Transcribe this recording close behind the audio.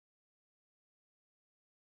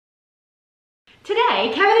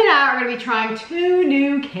Today, Kevin and I are going to be trying 2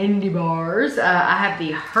 new candy bars. I have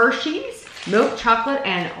the Hershey's milk chocolate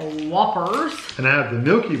and Whoppers. And I have the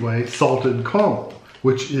Milky Way salted caramel,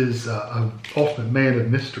 which is an ultimate man of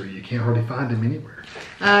mystery. You can't hardly find them anywhere.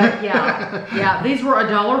 Yeah. These were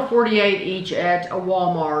 $1.48 each at a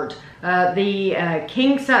Walmart. The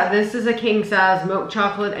king size. This is a king size milk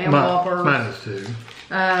chocolate and Whoppers. Mine is too.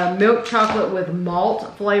 Milk chocolate with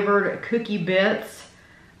malt flavored cookie bits.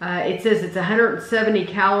 It says it's 170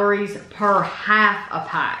 calories per half a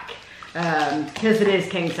pack because it is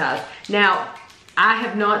king size. Now, I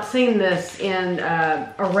have not seen this in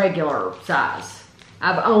a regular size.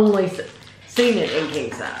 I've only seen it in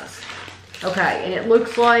king size. Okay, and it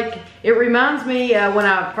looks like, it reminds me when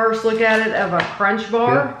I first look at it of a Crunch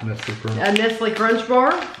bar. Yeah, Nestle Crunch. A Nestle Crunch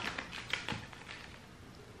bar.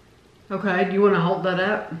 Okay, do you want to hold that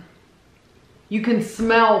up? You can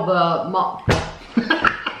smell the malt.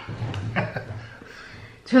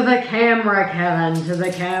 To the camera, Kevin, to the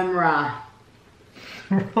camera.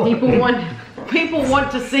 People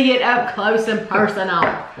want to see it up close and personal.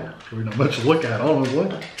 Really not much to look at, honestly.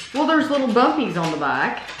 Well, there's little bumpies on the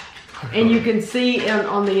back, and you can see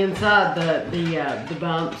on the inside the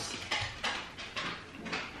bumps.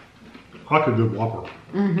 I like a good Whopper.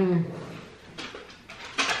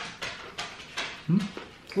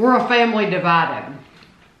 We're a family divided.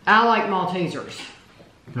 I like Maltesers.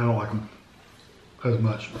 I don't like them as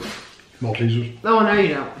much. Maltesers. Oh, no,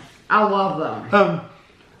 you don't. I love them.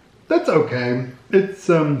 That's okay. It's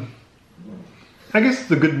I guess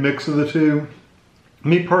it's a good mix of the two.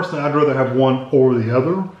 Me personally, I'd rather have one or the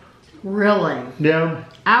other. Really? Yeah.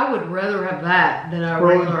 I would rather have that than a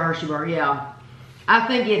regular Hershey bar, yeah. I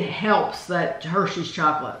think it helps that Hershey's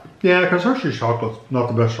chocolate. Yeah, because Hershey's chocolate's not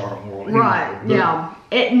the best chocolate in the world. Right, anyway, yeah.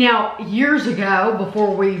 Now, years ago,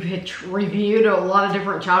 before we've reviewed a lot of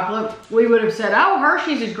different chocolate, we would have said, oh,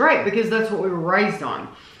 Hershey's is great because that's what we were raised on.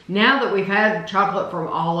 Now that we've had chocolate from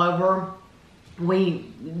all over,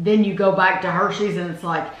 then you go back to Hershey's and it's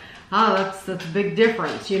like, oh, that's a big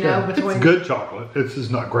difference, you know. Yeah, between it's good chocolate. It's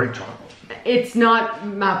just not great chocolate. It's not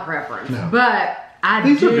my preference, no. But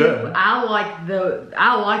These are good. I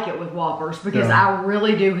like it with Whoppers because I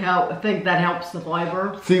really do think that helps the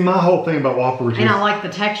flavor. See, my whole thing about Whoppers and I like the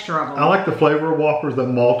texture of them. I like the flavor of Whoppers, the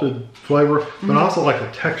malted flavor, but I also like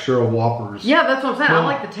the texture of Whoppers. Yeah, that's what I'm saying. I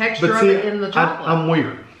like the texture of it in the chocolate. I'm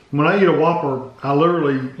weird. When I eat a Whopper, I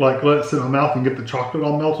literally like let it sit in my mouth and get the chocolate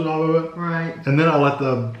all melted off of it. Right. And then I let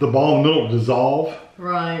the ball in the middle dissolve.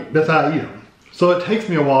 Right. That's how I eat them. So it takes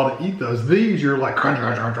me a while to eat those. These, you're like crunch,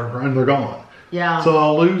 crunch, crunch, crunch, and they're gone. Yeah. So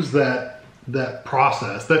I'll lose that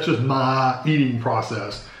process. That's just my eating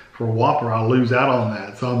process. For a Whopper, I lose out on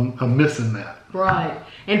that. So I'm missing that. Right.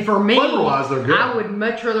 And for me, flavor-wise, they're good. I would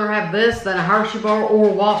much rather have this than a Hershey bar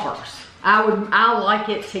or Whoppers. I like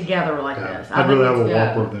it together like this. I'd rather have a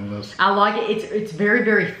Whopper than this. I like it. It's very,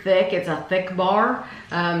 very thick. It's a thick bar.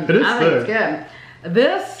 It is I think it's good.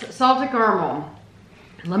 This salted caramel,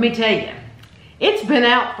 let me tell you, it's been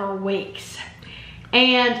out for weeks.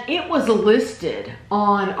 And it was listed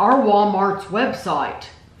on our Walmart's website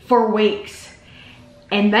for weeks.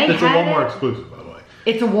 And it's a Walmart exclusive, by the way.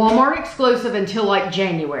 It's a Walmart exclusive until like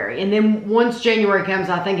January. And then once January comes,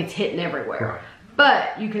 I think it's hitting everywhere. Right.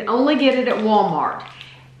 But you can only get it at Walmart.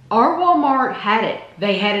 Our Walmart had it.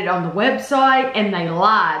 They had it on the website and they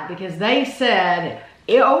lied because they said,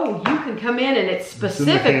 oh, you can come in and it's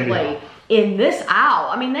specifically in this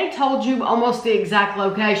aisle. I mean, they told you almost the exact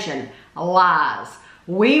location. Lies.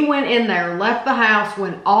 We went in there, left the house,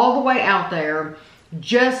 went all the way out there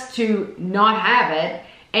just to not have it.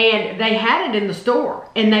 And they had it in the store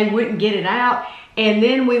and they wouldn't get it out. And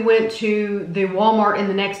then we went to the Walmart in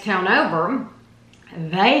the next town over.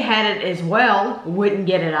 They had it as well, wouldn't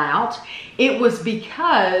get it out. It was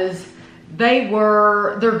because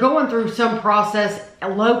they're going through some process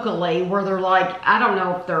locally where they're like, I don't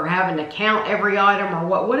know if they're having to count every item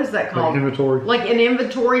or what is that called? Like inventory. Like an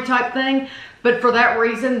inventory type thing. But for that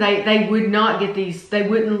reason, they would not get these,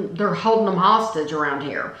 they're holding them hostage around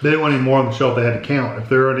here. They didn't want any more on the shelf they had to count. If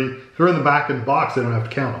they're in the back of the box, they don't have to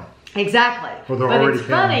count them. Exactly. Or they're but already it's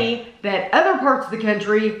funny that other parts of the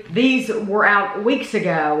country, these were out weeks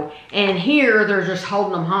ago, and here they're just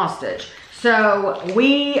holding them hostage. So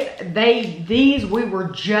we were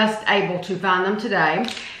just able to find them today.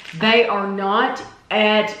 They are not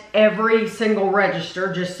at every single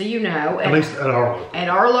register, just so you know. At least at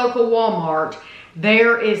our local Walmart,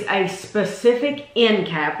 there is a specific end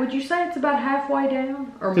cap. Would you say it's about halfway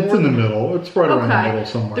down or more? It's in the middle. It's right around the middle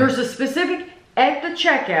somewhere. There's a specific at the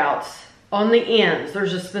checkouts. on the ends,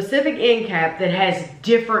 there's a specific end cap that has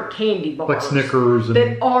different candy bars. Like Snickers.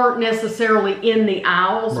 That aren't necessarily in the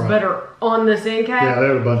aisles, but are on this end cap. Yeah, they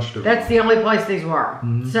had a bunch of different. That's the only place these were.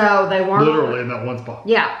 So they weren't. Literally in that one spot.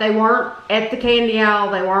 Yeah, they weren't at the candy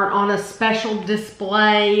aisle. They weren't on a special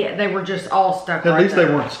display. They were just all stuck At right least there.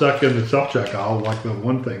 they weren't stuck in the self-check aisle like the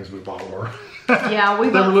one things we bought were. Yeah, we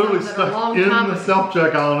They bought were literally something a stuck long in time the ago.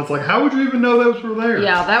 self-check aisle, and it's like, how would you even know those were there?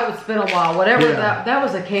 Yeah, that was been a while. Whatever Yeah. that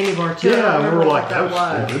was a candy bar too. I don't Yeah, we remember were what like, that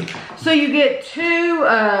was stupid. So you get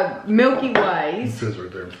 2 Milky It Ways, says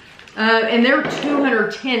right there. and they're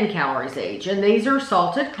 210 calories each, and these are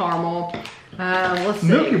salted caramel. Let's see.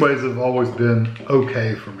 Milky Ways have always been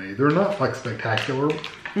okay for me. They're not like spectacular,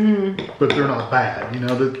 but they're not bad. You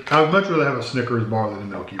know, I would much rather have a Snickers bar than a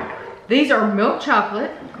Milky Way. These are milk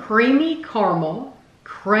chocolate, creamy caramel,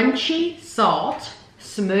 crunchy salt,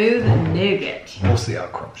 smooth nougat. We'll see how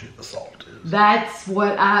crunchy the salt is. That's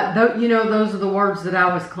what you know, those are the words that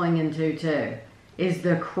I was clinging to too, is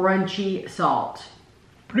the crunchy salt.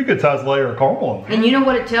 Pretty good sized layer of caramel in there. And you know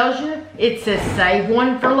what it tells you? It says save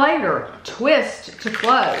one for later, twist to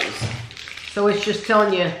close. So it's just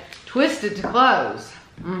telling you, twist it to close.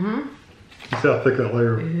 You see how thick that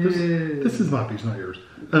layer is? This is my piece, not yours.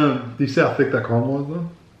 Do you see how thick that caramel is though?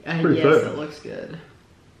 Pretty yes, thick. it looks good.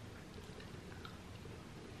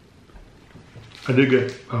 I did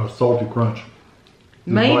get salty crunch.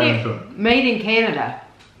 Made in Canada.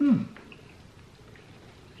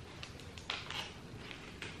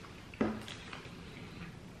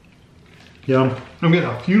 Yeah, I'm getting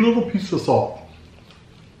a few little pieces of salt.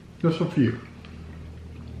 Just a few.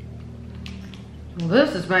 Well,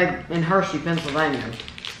 this is made in Hershey, Pennsylvania.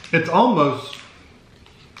 It's almost,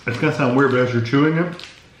 it's gonna sound weird, but as you're chewing it,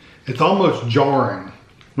 it's almost jarring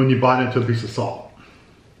when you bite into a piece of salt.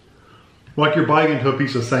 Like you're biting into a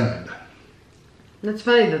piece of sand. It's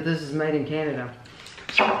funny that this is made in Canada.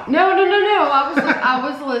 No. I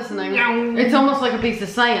was listening. It's almost like a piece of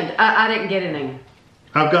sand. I didn't get any.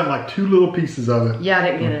 I've gotten like 2 little pieces of it. Yeah,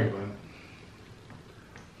 I didn't get it.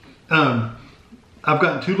 I've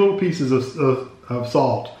gotten 2 little pieces of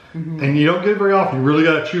salt, and you don't get it very often. You really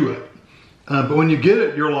gotta chew it. But when you get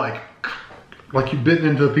it, you're like you've bitten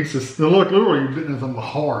into a piece of, look, literally you've bitten into something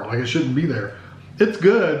hard. Like it shouldn't be there. It's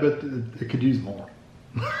good, but it could use more.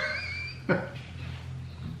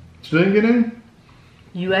 So didn't get any?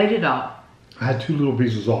 You ate it all. I had 2 little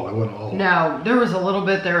pieces of salt. I wasn't all. No, there was a little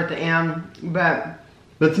bit there at the end, but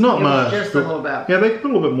that's not it was much. just a little bit. Yeah, they can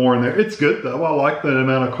put a little bit more in there. It's good though. I like the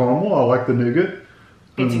amount of caramel. I like the nougat.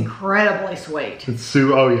 It's incredibly sweet. It's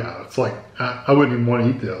oh yeah. It's like I wouldn't even want to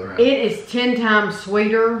eat the other half. It is 10 times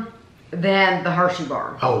sweeter than the Hershey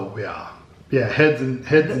bar. Oh yeah, yeah. Heads and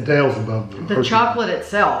tails above the chocolate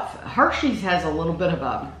itself. Hershey's has a little bit of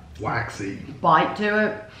a waxy bite to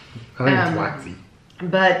it. I think it's waxy.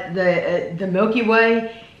 But the Milky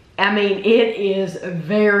Way, I mean, it is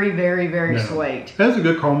very, very, very sweet. It has a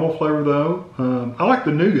good caramel flavor though. I like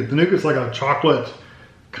the nougat. The nougat's like a chocolate,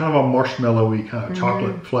 kind of a marshmallowy kind of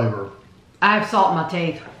chocolate flavor. I have salt in my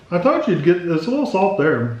teeth. I thought you'd get, there's a little salt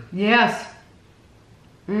there. Yes.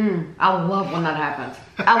 I love when that happens.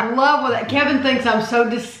 I love when that. Kevin thinks I'm so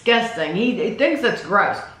disgusting. He thinks that's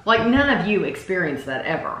gross. Like none of you experience that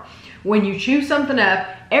ever. When you chew something up,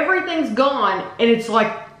 everything's gone and it's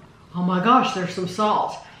like, oh my gosh, there's some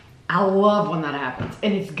salt. I love when that happens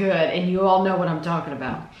and it's good and you all know what I'm talking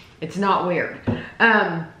about. It's not weird.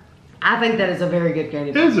 I think that is a very good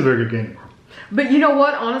candy bar. It is a very good candy bar. But you know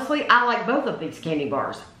what? Honestly, I like both of these candy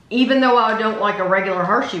bars. Even though I don't like a regular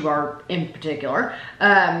Hershey bar in particular,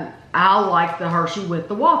 I like the Hershey with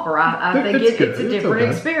the Whopper. I think it's a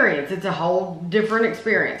different experience. It's a whole different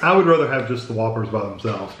experience. I would rather have just the Whoppers by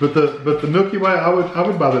themselves. But the Milky Way, I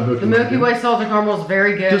would buy the Milky Way. The Milky Way salted caramel is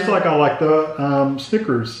very good. Just like I like the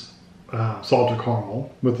Snickers salted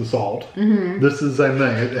caramel with the salt. This is the same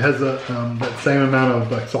thing. It has that same amount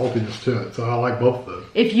of like saltiness to it. So I like both of those.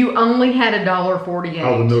 If you only had $1.48.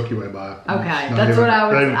 Oh, the Milky Way buy. Okay, that's what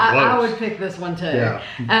I would pick this one too. Yeah.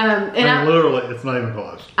 And literally, it's not even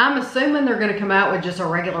close. I'm assuming they're going to come out with just a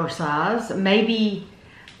regular size. Maybe,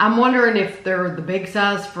 I'm wondering if they're the big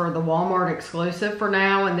size for the Walmart exclusive for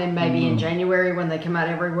now, and then maybe in January when they come out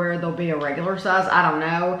everywhere, they'll be a regular size. I don't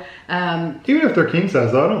know. Even if they're king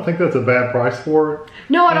size, though, I don't think that's a bad price for it.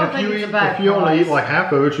 No, I don't think it's a bad price. If you only eat like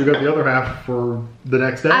half of it, you got the other half for the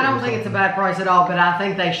next day. I don't think it's a bad price at all, but I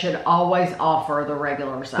think they should always offer the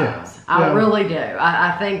regular size. I really do.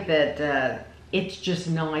 I think that it's just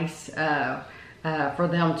nice. for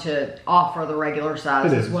them to offer the regular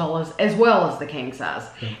size as well as the king size.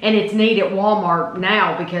 And it's neat at Walmart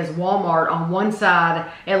now because Walmart on one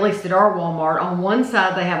side, at least at our Walmart, on one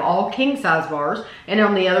side they have all king size bars, and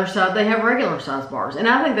on the other side they have regular size bars. And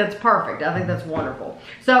I think that's perfect. I think that's wonderful.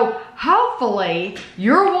 So hopefully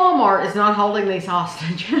your Walmart is not holding these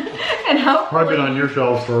hostage. And hopefully probably been on your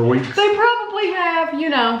shelves for weeks. They probably have. You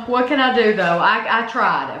know, what can I do though? I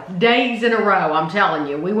tried days in a row. I'm telling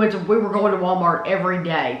you, we were going to Walmart every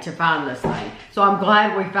day to find this thing. So I'm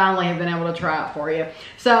glad we finally have been able to try it for you.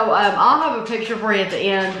 So I'll have a picture for you at the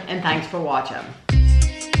end, and thanks for watching.